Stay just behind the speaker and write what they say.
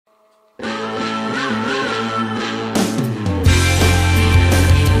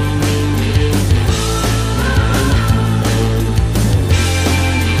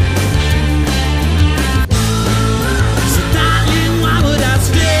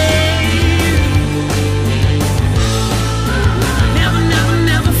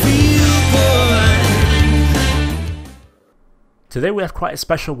Today we have quite a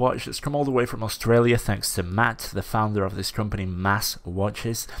special watch that's come all the way from Australia thanks to Matt, the founder of this company Mass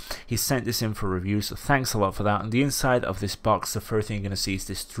Watches. He sent this in for review, so thanks a lot for that. On the inside of this box, the first thing you're going to see is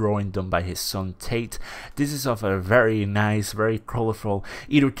this drawing done by his son Tate. This is of a very nice, very colourful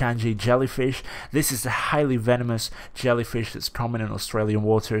Irukandji jellyfish. This is the highly venomous jellyfish that's common in Australian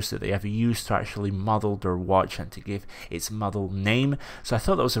waters that they have used to actually model their watch and to give its model name. So I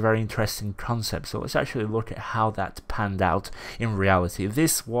thought that was a very interesting concept. So let's actually look at how that panned out in reality.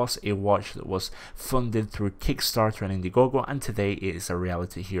 This was a watch that was funded through Kickstarter and Indiegogo, and today it is a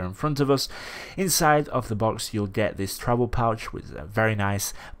reality here in front of us. Inside of the box you'll get this travel pouch with a very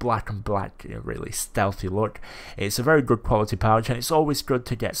nice black and black, really stealthy look. It's a very good quality pouch, and it's always good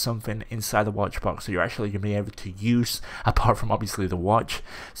to get something inside the watch box that you're actually going to be able to use apart from obviously the watch.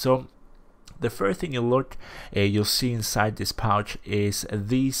 So the first thing you'll see inside this pouch is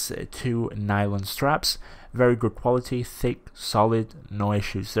these two nylon straps. Very good quality, thick, solid, no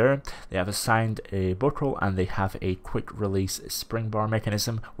issues there. They have a signed buckle and they have a quick release spring bar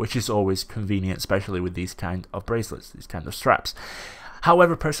mechanism, which is always convenient, especially with these kind of bracelets, these kind of straps.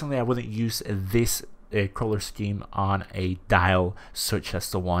 However, personally I wouldn't use this color scheme on a dial such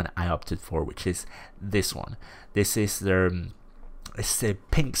as the one I opted for, which is this one. This is their it's a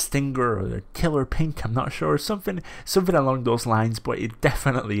pink stinger or a killer pink, I'm not sure, something along those lines, but it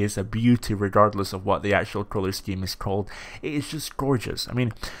definitely is a beauty regardless of what the actual color scheme is called. It is just gorgeous. I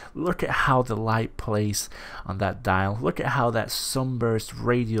mean, look at how the light plays on that dial. Look at how that sunburst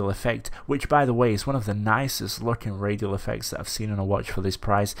radial effect, which by the way is one of the nicest looking radial effects that I've seen on a watch for this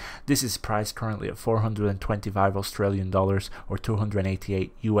price. This is priced currently at 425 Australian dollars or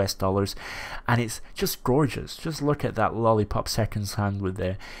 288 US dollars, and it's just gorgeous. Just look at that lollipop seconds hand with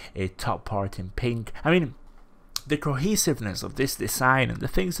the top part in pink. I mean, the cohesiveness of this design and the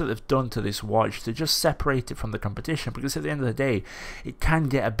things that they've done to this watch to just separate it from the competition, because at the end of the day it can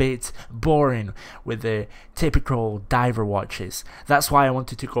get a bit boring with the typical diver watches. That's why I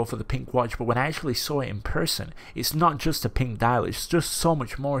wanted to go for the pink watch, but when I actually saw it in person, it's not just a pink dial, it's just so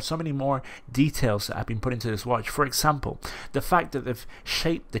much more, so many more details that have been put into this watch. For example, the fact that they've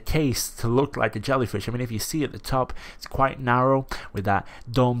shaped the case to look like a jellyfish. I mean, if you see at the top, it's quite narrow with that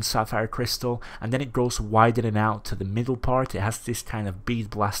domed sapphire crystal, and then it goes widening out to the middle part. It has this kind of bead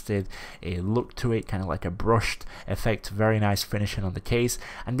blasted look to it, kind of like a brushed effect. Very nice finishing on the case,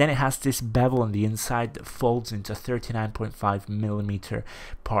 and then it has this bevel on the inside that folds into a 39.5mm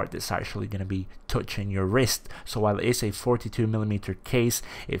part that's actually going to be touching your wrist. So while it is a 42mm case,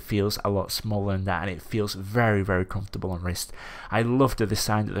 it feels a lot smaller than that, and it feels very, very comfortable on wrist. I love the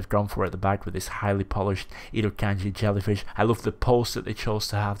design that they've gone for at the back with this highly polished Irukandji jellyfish. I love the pose that they chose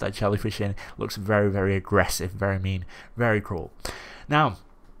to have that jellyfish in. It looks very, very aggressive, very mean, very cool. Now,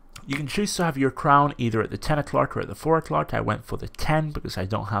 you can choose to have your crown either at the 10 o'clock or at the 4 o'clock. I went for the 10 because I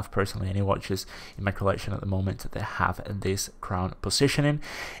don't have personally any watches in my collection at the moment that have this crown positioning.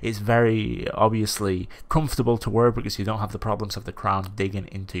 It's very obviously comfortable to wear because you don't have the problems of the crown digging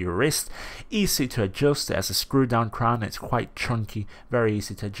into your wrist. Easy to adjust. It has a screw down crown. It's quite chunky. Very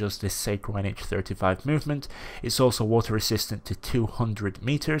easy to adjust this Seiko NH35 movement. It's also water resistant to 200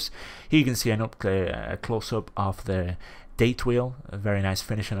 meters. Here you can see a close up of the date wheel, a very nice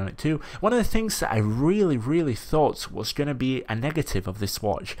finishing on it too. One of the things that I really thought was going to be a negative of this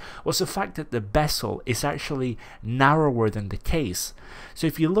watch was the fact that the bezel is actually narrower than the case. So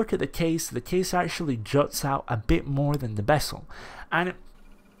if you look at the case actually juts out a bit more than the bezel, and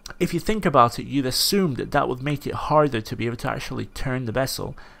if you think about it, you'd assume that that would make it harder to be able to actually turn the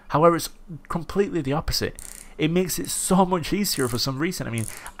bezel. However, it's completely the opposite. It makes it so much easier for some reason. I mean,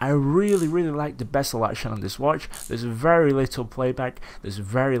 I really like the bezel action on this watch. There's very little playback, there's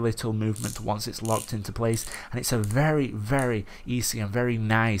very little movement once it's locked into place, and it's a very easy and very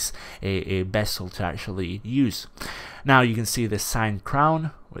nice bezel to actually use. Now you can see the signed crown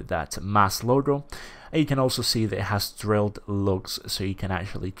with that Mass logo. And you can also see that it has drilled lugs, so you can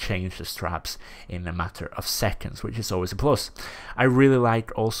actually change the straps in a matter of seconds, which is always a plus. I really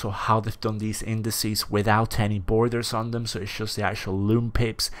like also how they've done these indices without any borders on them, so it's just the actual loom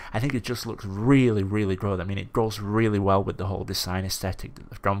pips. I think it just looks really good. I mean, it goes really well with the whole design aesthetic that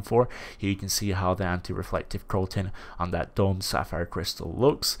they've gone for. Here you can see how the anti-reflective coating on that domed sapphire crystal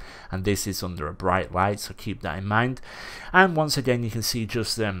looks, and this is under a bright light, so keep that in mind. And once again, you can see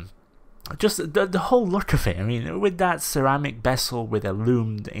just the whole look of it. I mean, with that ceramic bezel with a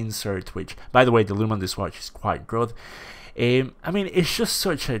loomed insert, which by the way the loom on this watch is quite good. I mean, it's just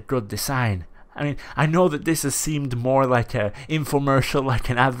such a good design. I mean, I know that this has seemed more like an infomercial, like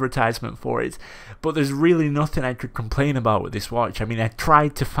an advertisement for it, but there's really nothing I could complain about with this watch. I mean, I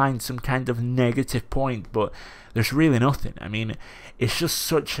tried to find some kind of negative point, but there's really nothing. I mean, it's just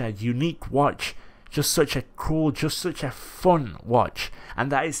such a unique watch, just such a cool, just such a fun watch,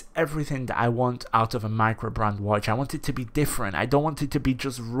 and that is everything that I want out of a microbrand watch. I want it to be different. I don't want it to be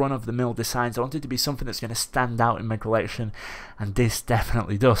just run-of-the-mill designs. I want it to be something that's going to stand out in my collection, and this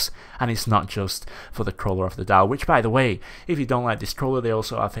definitely does. And it's not just for the color of the dial, which, by the way, if you don't like this color, they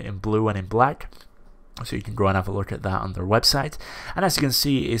also have it in blue and in black, so you can go and have a look at that on their website. And as you can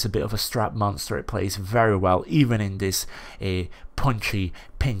see, it's a bit of a strap monster. It plays very well even in this punchy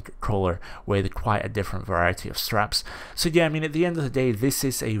pink color with quite a different variety of straps. So yeah, I mean, at the end of the day, this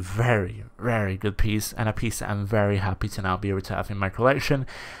is a very, very good piece, and a piece that I'm very happy to now be able to have in my collection.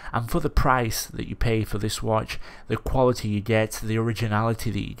 And for the price that you pay for this watch, the quality you get, the originality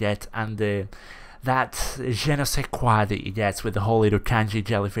that you get, and that je ne sais quoi that you get with the whole Irukandji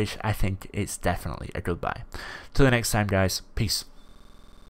jellyfish, I think it's definitely a good buy. Till the next time, guys, peace.